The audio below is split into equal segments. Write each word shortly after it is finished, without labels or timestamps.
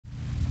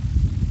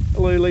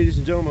Hello ladies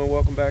and gentlemen,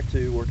 welcome back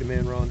to Working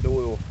Man Ron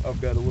Doyle. I've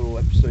got a little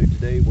episode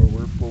today where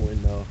we're pulling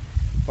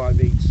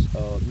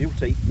 5/8 mule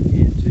tape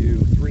into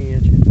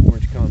 3-inch and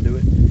 4-inch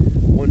conduit,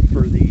 one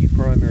for the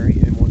primary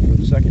and one for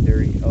the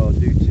secondary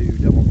due to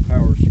Delmarva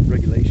Power's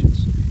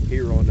regulations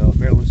here on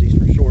Maryland's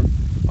Eastern Shore.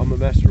 I'm a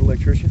master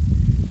electrician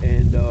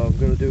and I'm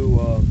going to do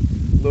a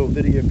little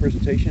video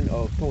presentation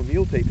of pulling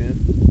mule tape in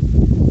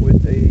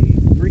with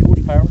a 3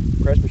 horsepower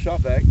Craftsman shop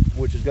vac,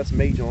 which has got some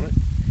age on it.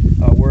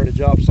 We're at a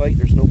job site,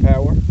 there's no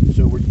power,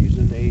 so we're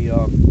using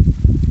a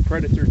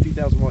Predator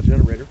 2000 watt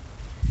generator.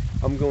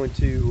 I'm going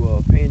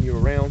to pan you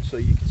around so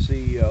you can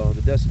see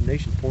the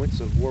destination points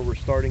of where we're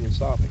starting and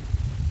stopping.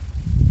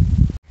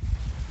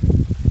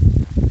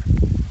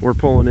 We're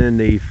pulling in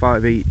the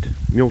 5/8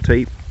 mule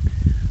tape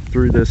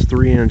through this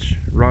 3-inch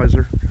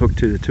riser hooked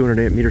to the 200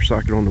 amp meter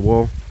socket on the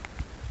wall,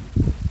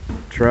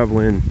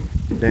 traveling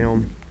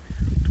down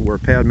to where a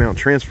pad mount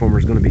transformer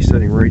is going to be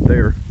sitting right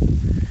there.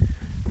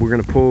 We're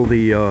going to pull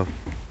the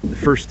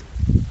first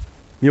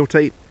mule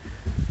tape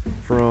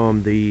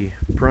from the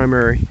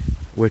primary,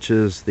 which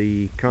is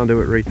the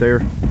conduit right there.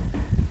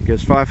 It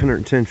goes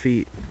 510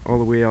 feet all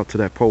the way out to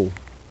that pole.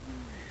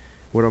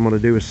 What I'm going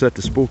to do is set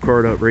the spool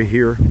cart up right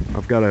here.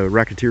 I've got a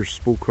Racketeer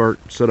spool cart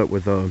set up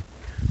with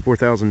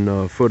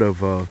 4,000 foot of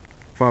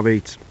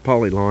 5/8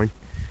 poly line.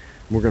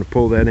 We're going to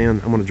pull that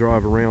in. I'm going to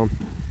drive around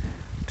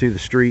to the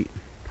street,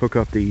 hook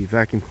up the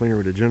vacuum cleaner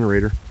with the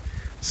generator,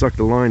 suck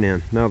the line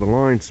in. Now the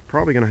line's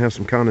probably going to have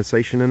some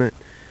condensation in it.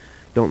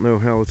 Don't know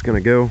how it's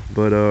going to go,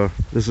 but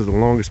this is the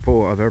longest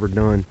pull I've ever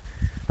done.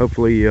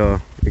 Hopefully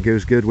it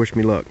goes good. Wish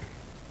me luck.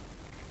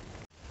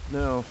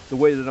 Now the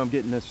way that I'm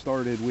getting this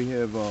started, we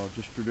have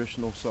just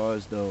traditional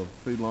sized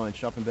food line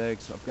shopping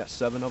bags. I've got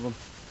 7 of them.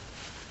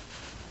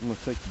 I'm going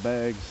to take the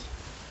bags,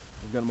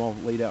 I've got them all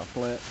laid out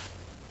flat.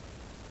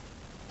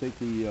 Take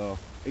the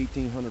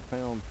 1,800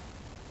 pound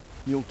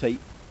mule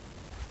tape.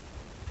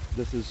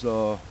 This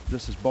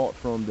is bought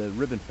from the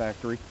ribbon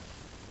factory.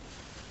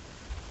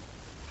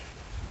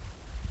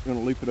 I'm going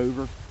to loop it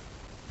over,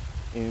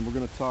 and we're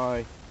going to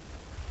tie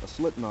a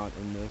slip knot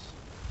in this.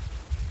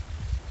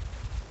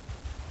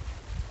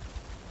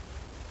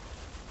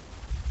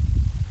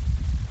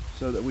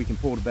 So that we can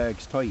pull the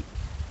bags tight.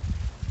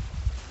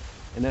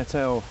 And that's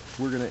how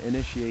we're going to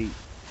initiate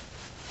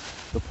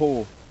the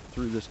pull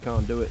through this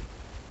conduit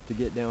to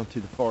get down to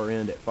the far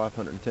end at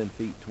 510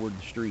 feet toward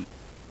the street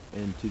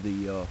and to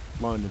the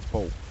lineman's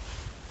pole.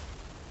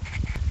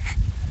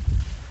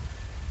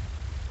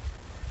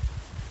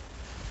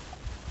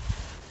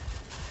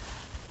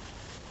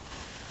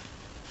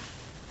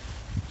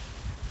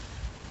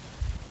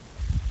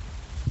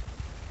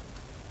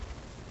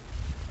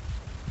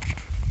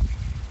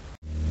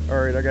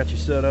 Alright, I got you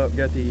set up,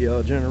 got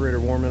the generator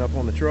warming up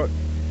on the truck.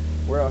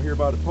 We're out here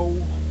by the pole.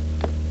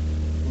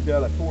 We've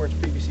got a 4-inch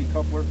PVC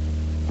coupler.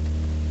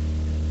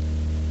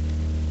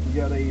 We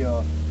got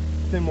a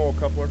thin wall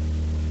coupler,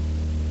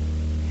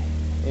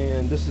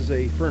 and this is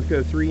a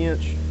Fernco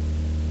 3-inch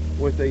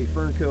with a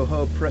Fernco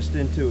hub pressed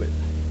into it,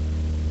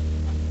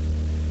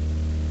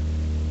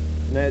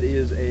 and that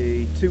is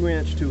a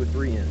 2-inch to a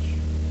 3-inch.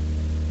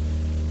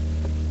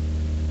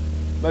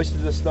 Most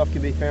of this stuff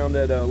can be found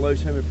at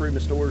Lowe's Home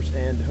Improvement stores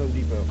and Home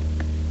Depot,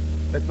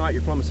 if not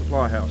your plumbing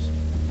supply house.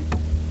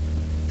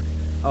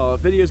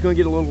 Video is going to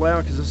get a little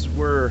loud because this is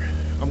where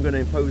I'm going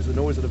to impose the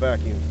noise of the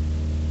vacuum.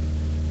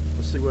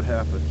 Let's see what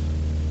happens.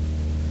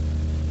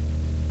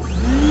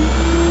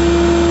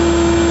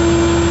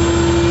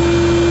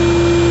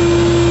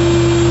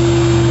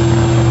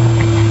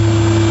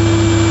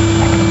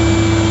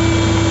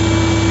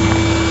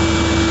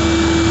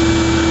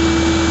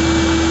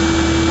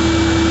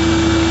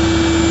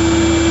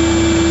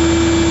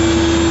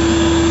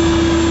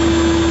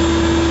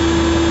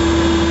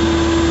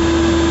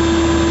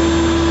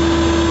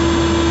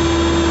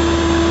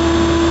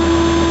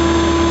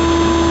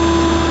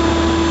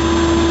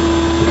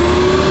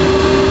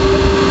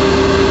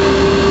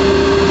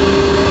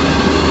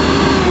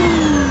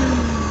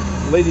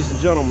 Ladies and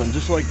gentlemen,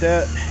 just like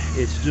that,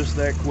 it's just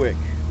that quick.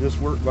 This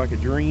worked like a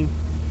dream.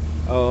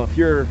 If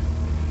you're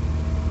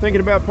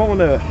thinking about pulling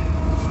a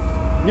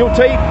mule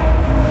tape,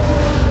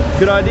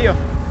 good idea.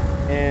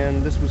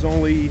 And this was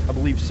only, I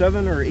believe,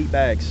 7 or 8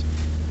 bags.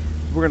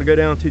 We're going to go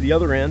down to the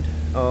other end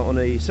on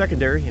a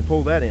secondary and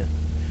pull that in.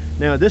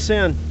 Now this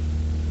end,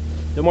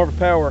 Delmarva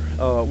Power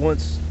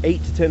wants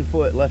 8 to 10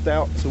 foot left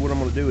out. So what I'm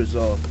going to do is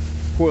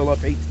coil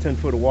up 8 to 10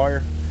 foot of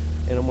wire,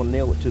 and I'm going to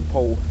nail it to the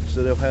pole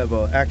so they'll have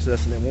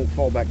access and it won't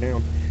fall back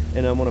down.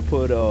 And I'm going to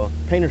put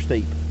painter's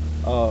tape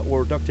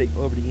or duct tape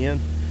over the end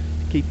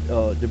to keep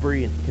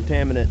debris and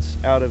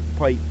contaminants out of the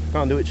pipe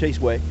conduit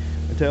chaseway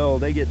until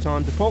they get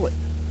time to pull it.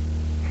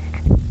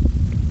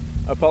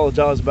 I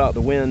apologize about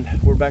the wind.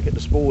 We're back at the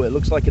spool. It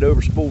looks like it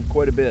overspooled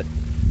quite a bit.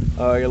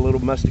 I got a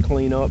little mess to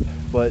clean up,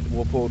 but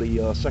we'll pull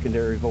the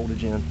secondary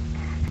voltage in.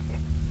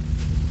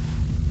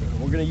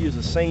 We're going to use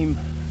the same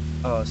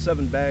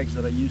 7 bags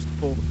that I used to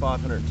pull the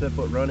 510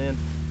 foot run in.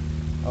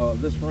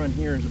 This run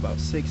here is about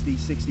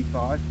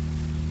 60-65.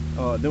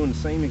 Doing the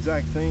same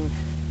exact thing,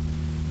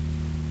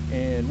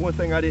 and And one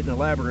thing I didn't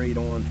elaborate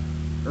on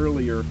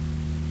earlier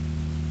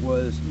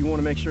was you want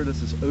to make sure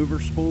this is over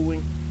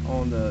spooling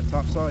on the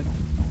top side.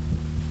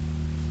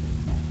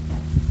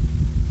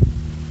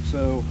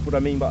 So what I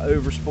mean by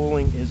over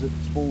spooling is it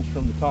spools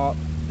from the top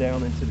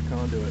down into the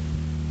conduit.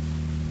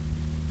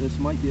 This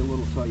might be a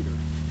little tighter.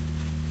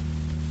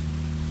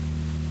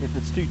 If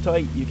it's too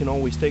tight, you can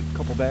always take a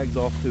couple bags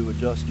off to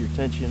adjust your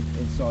tension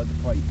inside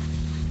the pipe.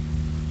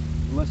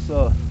 Let's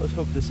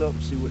hook this up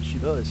and see what she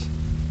does.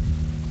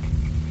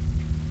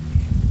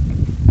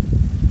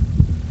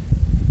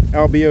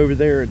 I'll be over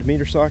there at the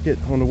meter socket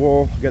on the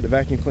wall. I've got the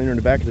vacuum cleaner in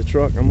the back of the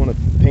truck. I'm going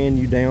to pan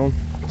you down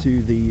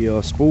to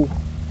the spool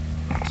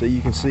so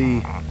you can see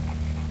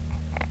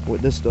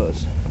what this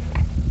does.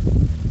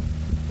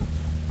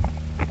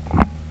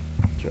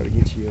 Try to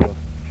get you a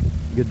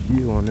good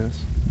view on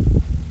this.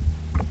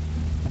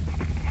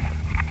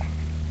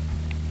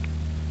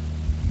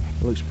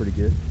 It looks pretty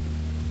good.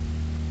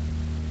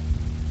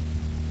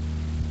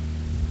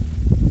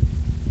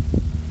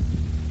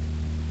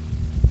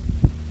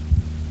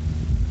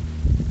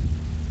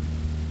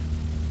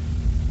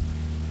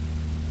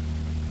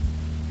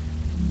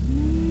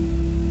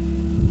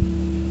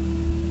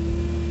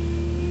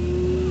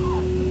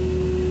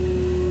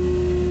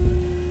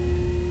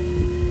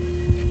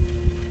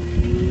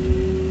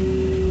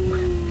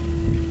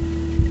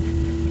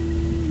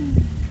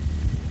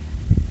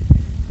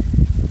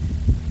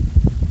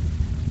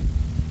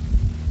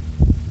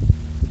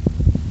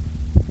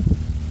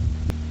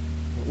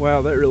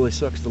 Wow, that really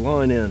sucks the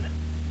line in.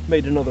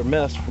 Made another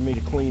mess for me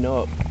to clean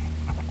up.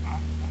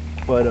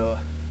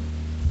 But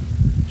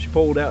she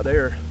pulled out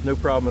there, no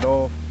problem at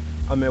all.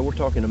 I mean, we're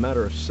talking a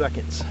matter of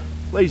seconds.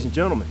 Ladies and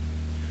gentlemen,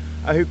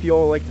 I hope you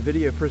all liked the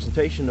video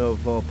presentation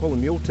of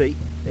pulling mule tape,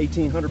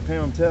 1,800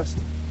 pound test,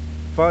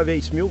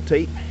 5/8 mule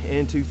tape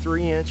into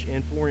 3-inch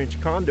and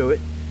 4-inch conduit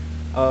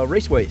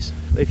raceways.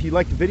 If you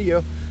liked the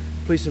video,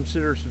 please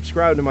consider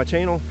subscribing to my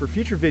channel for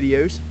future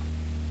videos.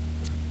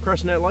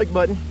 Crushing that like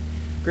button.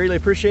 Greatly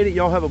appreciate it.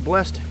 Y'all have a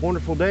blessed,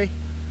 wonderful day.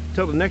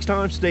 Till the next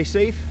time, stay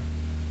safe.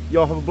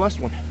 Y'all have a blessed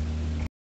one.